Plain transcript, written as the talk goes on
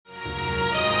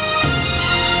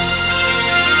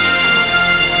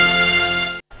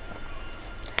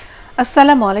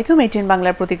আসসালামু আলাইকুম। ATN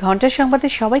বাংলার প্রতি ঘন্টার সংবাদে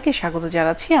সবাইকে স্বাগত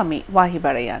জানাচ্ছি। আমি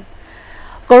ওয়াহিবা।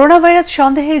 করোনা ভাইরাস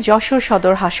সন্দেহে যশোর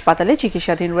সদর হাসপাতালে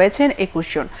চিকিৎসাধীন রয়েছেন 21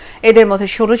 জন। এদের মধ্যে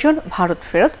 16 জন ভারত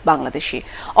ফেরত বাংলাদেশি,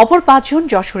 অপর 5 জন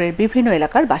যশোরের বিভিন্ন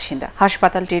এলাকার বাসিন্দা।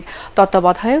 হাসপাতালটির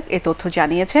তত্ত্বাবধায়ক এ তথ্য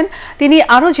জানিয়েছেন। তিনি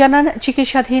আরও জানান,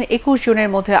 চিকিৎসাধীন 21 জনের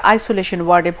মধ্যে আইসোলেশন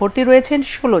ওয়ার্ডে ভর্তি রয়েছেন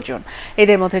 16 জন।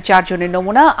 এদের মধ্যে 4 জনের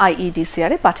নমুনা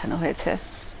IEDCR-এ পাঠানো হয়েছে।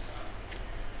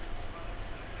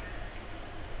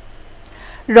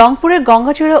 রংপুরের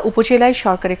গঙ্গাচড়া উপজেলায়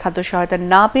সরকারি খাদ্য সহায়তা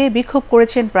না পেয়ে বিক্ষোভ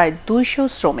করেছেন প্রায় 200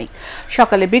 শ্রমিক।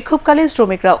 সকালে বিক্ষোভকালে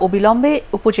শ্রমিকরা অবিলম্বে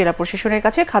উপজেলা প্রশাসনের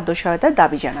কাছে খাদ্য সহায়তার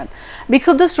দাবি জানান।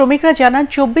 বিক্ষুব্ধ শ্রমিকরা জানান,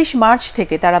 24 মার্চ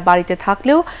থেকে তারা বাড়িতে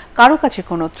থাকলেও কারো কাছে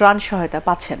কোনো ত্রাণ সহায়তা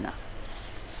পাচ্ছেন না।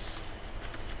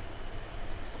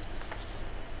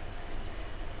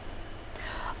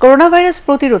 করোনা ভাইরাস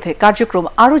প্রতিরোধে কার্যক্রম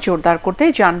আরও জোরদার করতে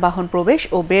যানবাহন প্রবেশ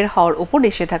ও বের হওয়ার উপর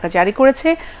নিষেধাজ্ঞা জারি করেছে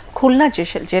খুলনা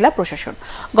জেলা প্রশাসন।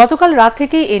 গতকাল রাত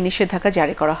থেকেই এই নিষেধাজ্ঞা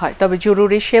জারি করা হয়, তবে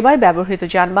জরুরি সেবায় ব্যবহৃত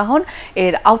যানবাহন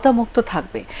এর আওতামুক্ত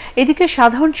থাকবে। এদিকে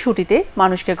সাধারণ ছুটিতে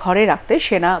মানুষকে ঘরে রাখতে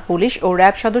সেনা, পুলিশ ও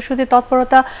র্যাব সদস্যদের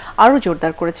তৎপরতা আরও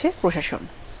জোরদার করেছে প্রশাসন।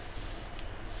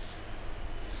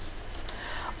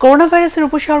 করোনা ভাইরাসের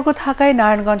উপসর্গ থাকায়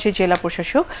নারায়ণগঞ্জের জেলা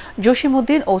প্রশাসক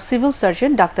জসিমউদ্দিন ও সিভিল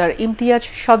সার্জন ডাক্তার ইমতিয়াজ,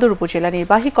 সদর উপজেলা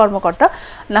নির্বাহী কর্মকর্তা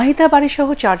নাহিদা বাড়ি সহ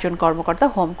 4 জন কর্মকর্তা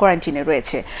হোম কোয়ারেন্টিনে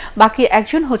রয়েছে। বাকি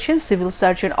একজন হচ্ছেন সিভিল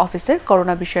সার্জন অফিসের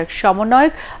করোনা বিষয়ক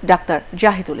সমন্বয়ক ডাক্তার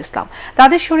জাহিদুল ইসলাম।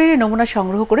 তাদের শরীরে নমুনা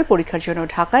সংগ্রহ করে পরীক্ষার জন্য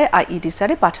ঢাকায়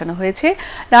IEDCR-এ পাঠানো হয়েছে।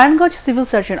 নারায়ণগঞ্জ সিভিল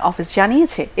সার্জন অফিস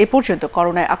জানিয়েছে, এ পর্যন্ত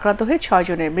করোনায় আক্রান্ত হয়ে 6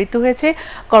 জনের মৃত্যু হয়েছে।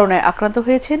 করোনায় আক্রান্ত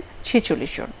হয়েছেন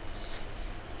 46 জন।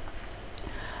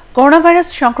 করোনা ভাইরাস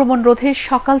সংক্রমণ রোধে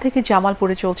সকাল থেকে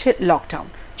জামালপুরে চলছে লকডাউন।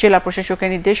 জেলা প্রশাসকের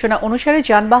নির্দেশনা অনুসারে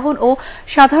যানবাহন ও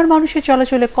সাধারণ মানুষের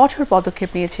চলাচলে কঠোর পদক্ষেপ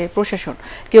নিয়েছে প্রশাসন।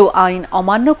 কেউ আইন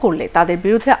অমান্য করলে তাদের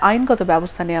বিরুদ্ধে আইনগত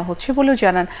ব্যবস্থা নেওয়া হচ্ছে বলেও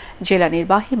জানান জেলা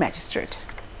নির্বাহী ম্যাজিস্ট্রেট।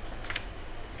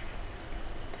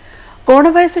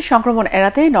 করোনা ভাইরাসের সংক্রমণ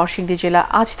এড়াতে নরসিংদী জেলা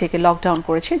আজ থেকে লকডাউন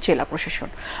করেছে জেলা প্রশাসন।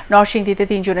 নরসিংদীতে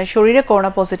 3 জনের শরীরে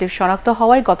করোনা পজিটিভ শনাক্ত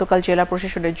হওয়ায় গতকাল জেলা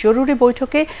প্রশাসনের জরুরি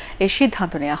বৈঠকে এই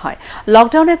সিদ্ধান্ত নেওয়া হয়।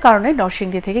 লকডাউনের কারণে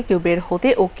নরসিংদী থেকে কেউ বের হতে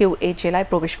ও কেউ এই জেলায়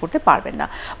প্রবেশ করতে পারবেন না।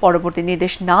 পরবর্তী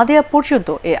নির্দেশ না দেওয়া পর্যন্ত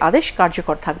এই আদেশ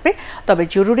কার্যকর থাকবে। তবে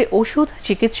জরুরি ওষুধ,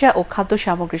 চিকিৎসা ও খাদ্য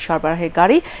সামগ্রী সরবরাহের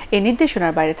গাড়ি এই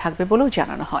নির্দেশনার বাইরে থাকবে বলেও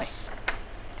জানানো হয়।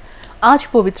 আজ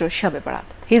পবিত্র শবে বরাত।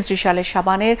 হিজরি সালের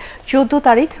শাবানের 14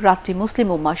 তারিখ রাতটি মুসলিম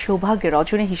উম্মাহ সৌভাগ্যের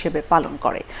রজনী হিসেবে পালন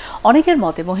করে। অনেকের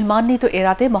মতে মহিমান্বিত এ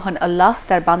রাতে মহান আল্লাহ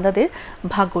তার বান্দাদের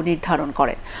ভাগ্য নির্ধারণ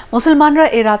করেন। মুসলমানরা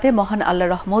এ রাতে মহান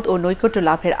আল্লাহর রহমত ও নৈকট্য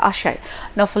লাভের আশায়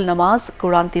নফল নামাজ,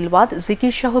 কোরআন তিলাওয়াত,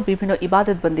 জিকির সহ বিভিন্ন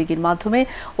ইবাদত বন্দেগীর মাধ্যমে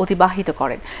অতিবাহিত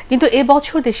করেন। কিন্তু এ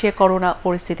বছর দেশে করোনা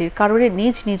পরিস্থিতির কারণে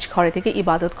নিজ নিজ ঘরে থেকে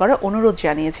ইবাদত করার অনুরোধ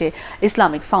জানিয়েছে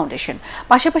ইসলামিক ফাউন্ডেশন।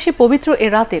 পাশাপাশি পবিত্র এ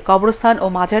রাতে কবরস্থান ও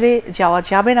মাজারে যাওয়া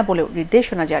যাবে না বলেও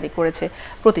নির্দেশনা জারি করেছে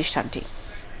প্রতিষ্ঠানটি।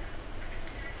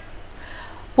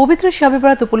 পবিত্র শবে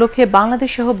বরাত উপলক্ষে বাংলাদেশ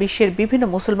সহ বিশ্বের বিভিন্ন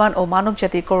মুসলমান ও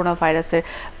মানবজাতির করোনা ভাইরাসের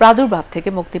প্রাদুর্ভাব থেকে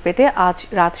মুক্তি পেতে আজ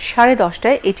রাত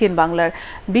 10:30টায় ATN বাংলার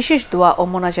বিশেষ দোয়া ও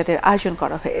মোনাজাতের আয়োজন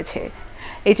করা হয়েছে।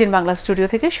 ATN বাংলা স্টুডিও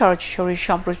থেকে সরাসরি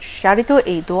সম্প্রচারিত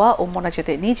এই দোয়া ও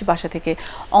মোনাজাতে নিজ বাসা থেকে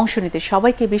অংশ নিতে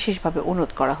সবাইকে বিশেষভাবে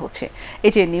অনুরোধ করা হচ্ছে।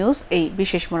 ATN নিউজ এই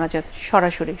বিশেষ মোনাজাত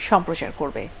সরাসরি সম্প্রচার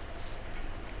করবে।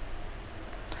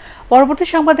 পরবর্তী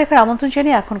সংবাদ দেখার আমন্ত্রণ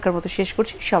জানিয়ে এখনকার মতো শেষ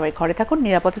করছি। সবাই ঘরে থাকুন,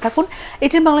 নিরাপদে থাকুন।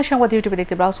 ATN বাংলা সংবাদ ইউটিউবে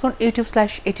দেখতে ব্রাউজ করুন,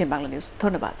 youtube/ATN Bangla News।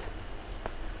 ধন্যবাদ।